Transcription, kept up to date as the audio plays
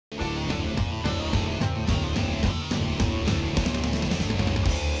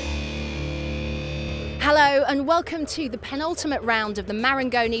Hello and welcome to the penultimate round of the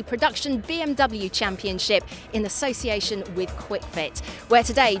Marangoni Production BMW Championship in association with QuickFit, where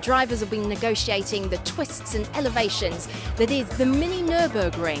today drivers have been negotiating the twists and elevations that is the mini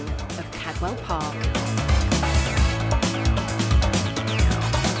Nürburgring of Cadwell Park.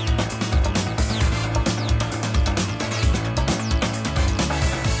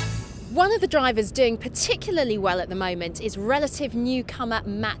 One of the drivers doing particularly well at the moment is relative newcomer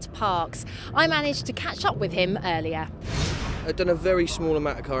Matt Parks. I managed to catch up with him earlier. I'd done a very small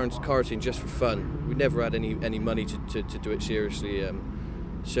amount of karting just for fun. We never had any money to do it seriously,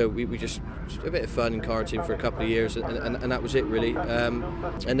 so we just a bit of fun in karting for a couple of years, and that was it really.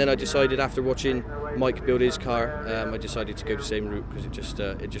 And then I decided, after watching Mike build his car, I decided to go the same route because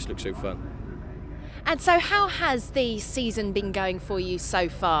it just looked so fun. And so how has the season been going for you so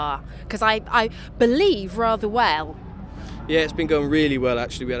far? Because I believe rather well. Yeah, it's been going really well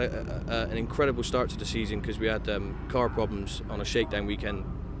actually. We had an incredible start to the season because we had car problems on a shakedown weekend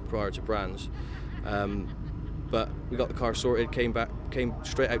prior to Brands. But we got the car sorted, came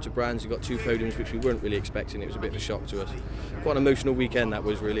straight out to Brands and got 2 podiums, which we weren't really expecting. It was a bit of a shock to us. Quite an emotional weekend that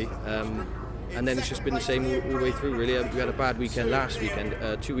was really. And then it's just been the same all the way through really. We had a bad weekend last weekend,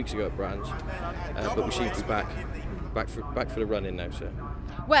 2 weeks ago at Brands, but we seem to be back for the run-in now. So.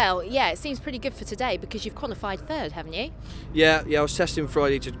 Well, yeah, it seems pretty good for today because you've qualified third, haven't you? Yeah, I was testing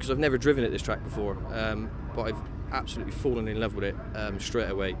Friday because I've never driven at this track before, but I've absolutely fallen in love with it straight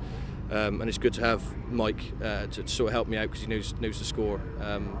away. And it's good to have Mike to sort of help me out because he knows the score.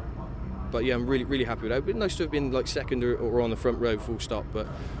 But yeah, I'm really happy with that. It'd be nice to have been like second or on the front row, full stop. But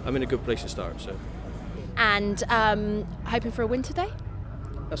I'm in a good place to start. So. And hoping for a win today?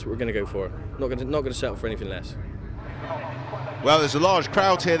 That's what we're going to go for. Not going to settle for anything less. Well, there's a large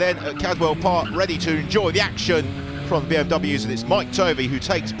crowd here then at Cadwell Park, ready to enjoy the action from the BMWs, and it's Mike Tovey who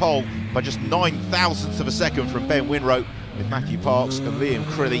takes pole by just 9,000ths of a second from Ben Winrow, with Matthew Parks and Liam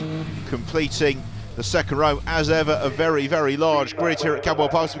Crilly completing the second row. As ever, a very large grid here at Cadwell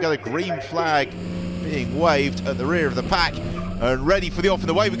Park. So we've got a green flag being waved at the rear of the pack, and ready for the off, and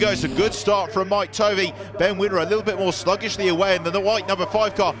away we go. It's a good start from Mike Tovey. Ben Winrow a little bit more sluggishly away, and then the white number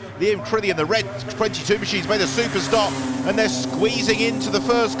 5 car, Liam Crilly, and the red 22 machines made a super start, and they're squeezing into the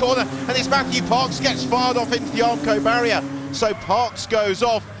first corner, and it's Matthew Parks gets fired off into the Armco barrier. So Parks goes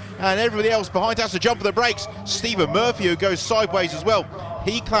off, and everybody else behind has to jump on the brakes. Stephen Murphy, who goes sideways as well,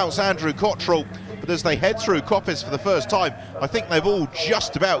 he clouts Andrew Cottrell. But as they head through Coppice for the first time, I think they've all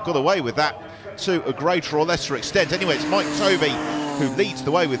just about got away with that to a greater or lesser extent. Anyway, it's Mike Tovey who leads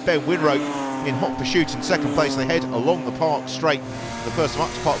the way with Ben Winrow in hot pursuit in second place. They head along the park straight. The first time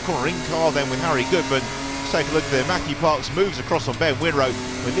up to Park Corner in car then with Harry Goodman. Let's take a look there. Matthew Parks moves across on Ben Winrow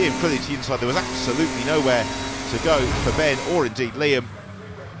with Liam Crilly to the inside. There was absolutely nowhere to go for Ben or indeed Liam.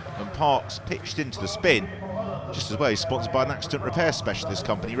 And Parks pitched into the spin. Just as well, he's sponsored by an accident repair specialist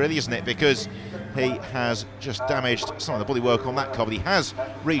company, really, isn't it? Because he has just damaged some of the bodywork on that car, but he has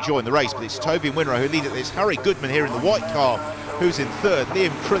rejoined the race. But it's Tovey and Winrow who lead it. It's Harry Goodman here in the white car who's in third.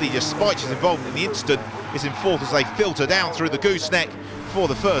 Liam Crilly, despite his involvement in the incident, is in fourth as they filter down through the gooseneck for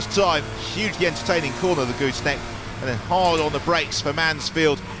the first time. Hugely entertaining corner of the gooseneck, and then hard on the brakes for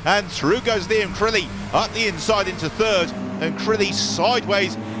Mansfield. And through goes Liam Crilly up the inside into third, and Crilly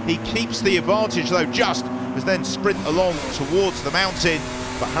sideways. He keeps the advantage though, just as then sprint along towards the mountain.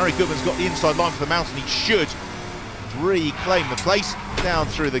 But Harry Goodman's got the inside line for the mountain. He should reclaim the place. Down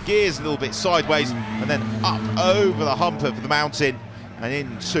through the gears, a little bit sideways, and then up over the hump of the mountain and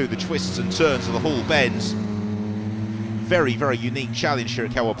into the twists and turns of the Hall Bends. Very unique challenge here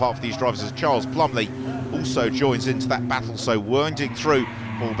at Cadwell Park for these drivers, as Charles Plumley also joins into that battle. So winding through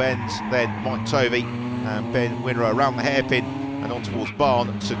Hall Bends, then Mike Tovey and Ben Winrow around the hairpin and on towards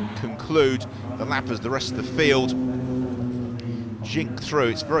Barn to conclude the lap as the rest of the field jink through.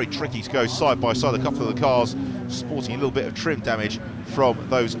 It's very tricky to go side by side. A couple of the cars sporting a little bit of trim damage from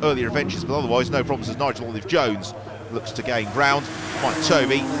those earlier adventures, but otherwise no problems as Nigel Olive-Jones looks to gain ground. Mike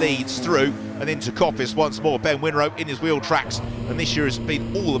Tovey leads through and into Coppice once more. Ben Winrow in his wheel tracks, and this year has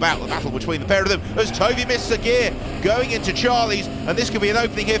been all about the battle between the pair of them as Tovey misses a gear going into Charlie's, and this could be an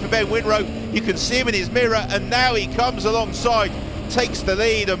opening here for Ben Winrow. You can see him in his mirror, and now he comes alongside, takes the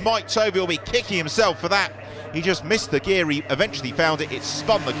lead, and Mike Tovey will be kicking himself for that. He just missed the gear, he eventually found it, it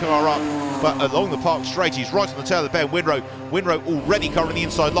spun the car up, but along the park straight, he's right on the tail of Ben Winrow. Winrow already covering the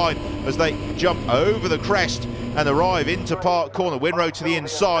inside line as they jump over the crest and arrive into Park Corner. Winrow to the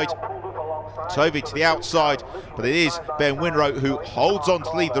inside, Tovey to the outside, but it is Ben Winrow who holds on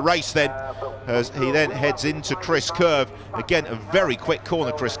to lead the race then, as he then heads into Chris Curve. Again, a very quick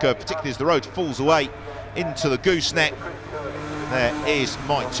corner, Chris Curve, particularly as the road falls away into the gooseneck. There is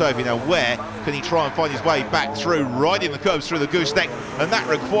Mike Tovey. Now where can he try and find his way back through, riding the curbs through the gooseneck, and that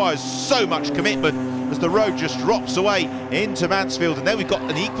requires so much commitment as the road just drops away into Mansfield. And then we've got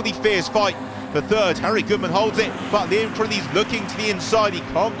an equally fierce fight for third. Harry Goodman holds it, but Liam Crilly's looking to the inside, he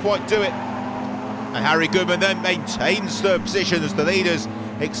can't quite do it. And Harry Goodman then maintains third position as the leaders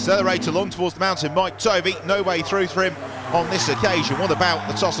accelerate along towards the mountain. Mike Tovey, no way through for him on this occasion. What about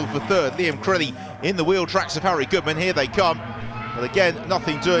the tussle for third? Liam Crilly in the wheel tracks of Harry Goodman. Here they come. But again,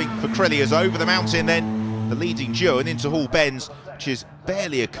 nothing doing for Crilly as over the mountain then the leading duo and into Hall Bends, which is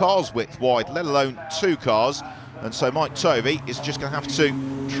barely a car's width wide, let alone two cars. And so Mike Tovey is just going to have to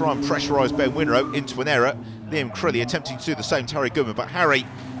try and pressurise Ben Winrow into an error. Liam Crilly attempting to do the same to Harry Goodman, but Harry,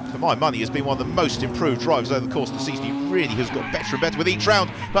 for my money, has been one of the most improved drivers over the course of the season. He really has got better and better with each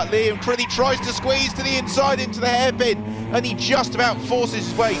round, but Liam Crilly tries to squeeze to the inside into the hairpin, and he just about forces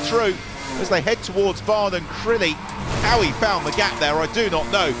his way through as they head towards Barn. And Crilly, how he found the gap there, I do not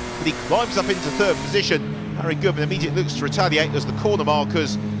know, but he climbs up into third position. Harry Goodman immediately looks to retaliate as the corner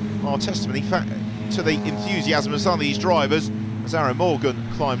markers are testimony to the enthusiasm of some of these drivers as Aaron Morgan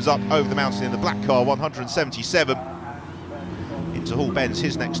climbs up over the mountain in the black car, 177. Into Hall Bends,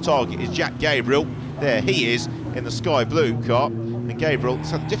 his next target is Jack Gabriel. There he is in the sky blue car. And Gabriel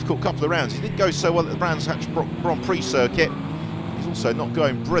has had a difficult couple of rounds. He didn't go so well at the Brands Hatch Grand Prix circuit. He's also not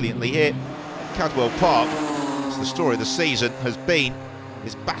going brilliantly here at Cadwell Park. So the story of the season has been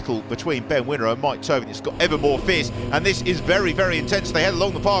this battle between Ben Winrow and Mike Tovey. It's got ever more fierce, and this is very, very intense. They head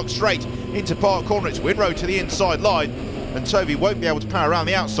along the park straight into Park Corner. It's Winrow to the inside line, and Tovey won't be able to power around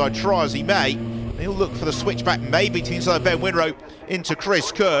the outside, try as he may. He'll look for the switchback, maybe to the inside of Ben Winrow into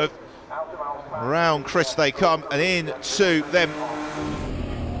Chris Curve. Around Chris they come, and into them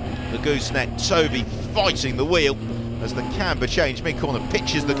the gooseneck. Tovey fighting the wheel as the camber change mid-corner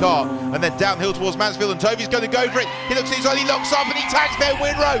pitches the car, and then downhill towards Mansfield, and Tovey's going to go for it. He looks inside, he locks up, and he tags Ben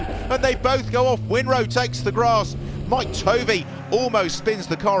Winrow, and they both go off. Winrow takes the grass. Mike Tovey almost spins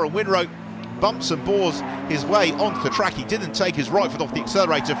the car, and Winrow bumps and bores his way onto the track. He didn't take his right foot off the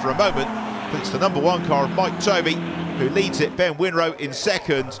accelerator for a moment, but it's the #1 car of Mike Tovey who leads it. Ben Winrow in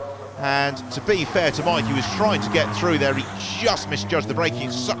second, and to be fair to Mike, he was trying to get through there. He just misjudged the braking.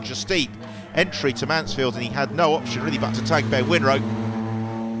 It's such a steep entry to Mansfield, and he had no option really but to tag Ben Winrow.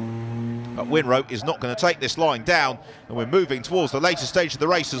 But Winrow is not going to take this line down, and we're moving towards the later stage of the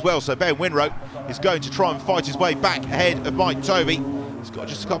race as well. So Ben Winrow is going to try and fight his way back ahead of Mike Tovey. He's got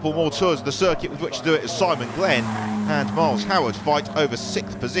just a couple more tours of the circuit with which to do it as Simon Glenn and Miles Howard fight over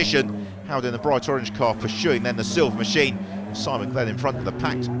 6th position. Howard in the bright orange car pursuing then the silver machine. Simon Glenn in front of the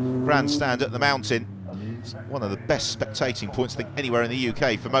packed grandstand at the mountain. It's one of the best spectating points, I think, anywhere in the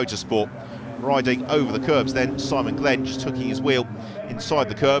UK for motorsport. Riding over the curbs then, Simon Glenn just hooking his wheel inside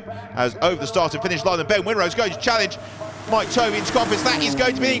the curb as over the start and finish line, and Ben Winrow is going to challenge Mike Tovey into confidence. That is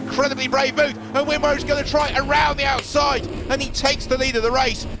going to be an incredibly brave move, and Winrow is going to try around the outside, and he takes the lead of the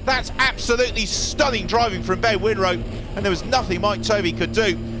race. That's absolutely stunning driving from Ben Winrow, and there was nothing Mike Tovey could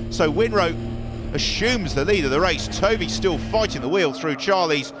do. So Winrow assumes the lead of the race. Tovey still fighting the wheel through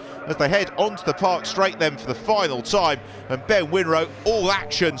Charlie's as they head onto the park straight then for the final time, and Ben Winrow all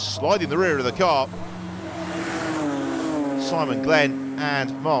action sliding the rear of the car. Simon Glenn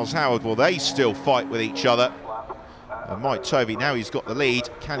and Miles Howard, well, they still fight with each other, and Mike Tovey, now he's got the lead,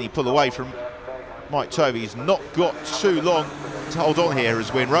 can he pull away from Mike Tovey? He's not got too long to hold on here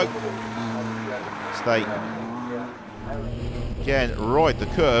as Winrow, so they again ride the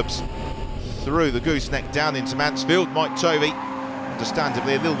curbs through the gooseneck down into Mansfield. Mike Tovey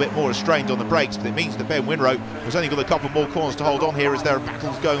understandably a little bit more restrained on the brakes, but it means that Ben Winrow has only got a couple more corners to hold on here as there are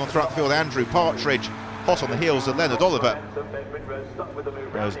battles going on throughout the field. Andrew Partridge hot on the heels of Leonard Oliver.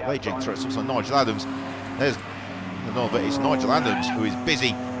 Whereas they jig through, it's on Nigel Adams. There's Oliver, it's Nigel Adams who is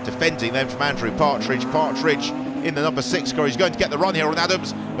busy defending them from Andrew Partridge. Partridge in the #6 car, he's going to get the run here on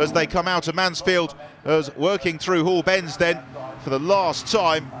Adams as they come out of Mansfield, as working through Hall Bends then for the last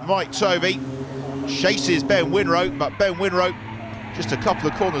time. Mike Tovey chases Ben Winrow, but Ben Winrow just a couple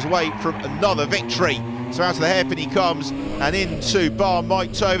of corners away from another victory. So out of the hairpin he comes, and into Barn.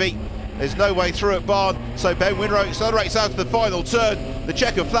 Mike Tovey, there's no way through at Barn, so Ben Winrow accelerates out of the final turn. The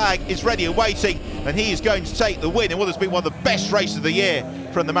checker flag is ready and waiting, and he is going to take the win in what has been one of the best races of the year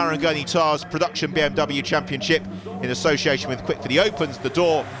from the Marangoni Tars Production BMW Championship in association with Quickfit. He opens the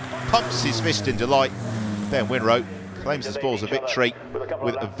door, pumps his fist in delight. Ben Winrow claims the spoils of victory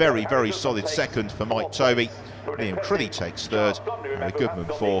with a very, very solid second for Mike Tovey. Liam Crilly takes third, Harry Goodman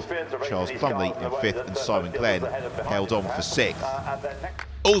fourth, Charles Plumley in fifth, and Simon Glenn held on for sixth.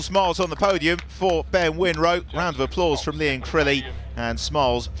 All smiles on the podium for Ben Winrow. Round of applause from Liam Crilly, and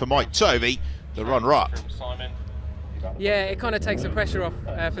smiles for Mike Tovey, the runner-up. Yeah, it kind of takes the pressure off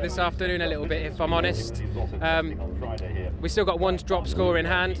for this afternoon a little bit, if I'm honest. We still got one drop score in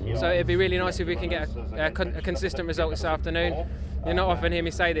hand, so it'd be really nice if we can get a consistent result this afternoon. You're not often hear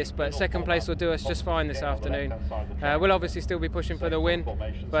me say this, but second place will do us just fine this afternoon. We'll obviously still be pushing for the win,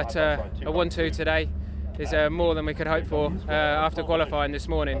 but a 1-2 today is more than we could hope for after qualifying this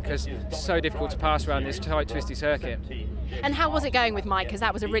morning, because it's so difficult to pass around this tight, twisty circuit. And how was it going with Mike? Because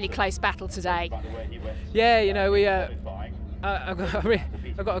that was a really close battle today. Yeah, you know, I've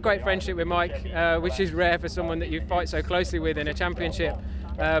got a great friendship with Mike, which is rare for someone that you fight so closely with in a championship.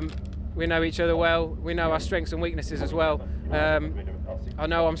 We know each other well, we know our strengths and weaknesses as well. I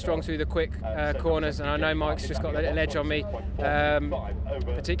know I'm strong through the quick corners, and I know Mike's just got a little edge on me,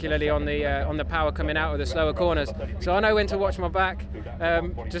 particularly on the power coming out of the slower corners. So I know when to watch my back,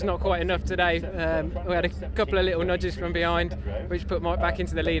 just not quite enough today. We had a couple of little nudges from behind, which put Mike back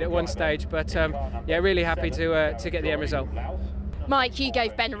into the lead at one stage, but yeah, really happy to get the end result. Mike, you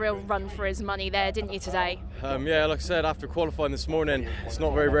gave Ben a real run for his money there, didn't you, today? Yeah, like I said, after qualifying this morning, it's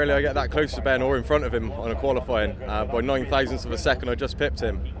not very rarely I get that close to Ben or in front of him on a qualifying. By 9 thousandths of a second, I just pipped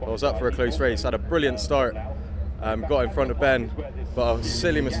him. I was up for a close race, had a brilliant start, got in front of Ben, but a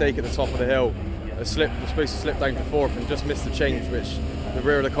silly mistake at the top of the hill. I was supposed to slip down to fourth and just missed the change, which the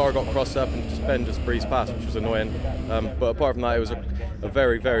rear of the car got crossed up and Ben just breezed past, which was annoying. But apart from that, it was a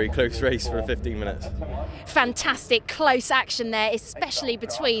very, very close race for 15 minutes. Fantastic close action there, especially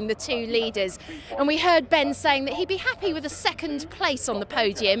between the two leaders. And we heard Ben saying that he'd be happy with a second place on the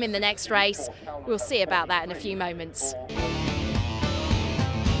podium in the next race. We'll see about that in a few moments.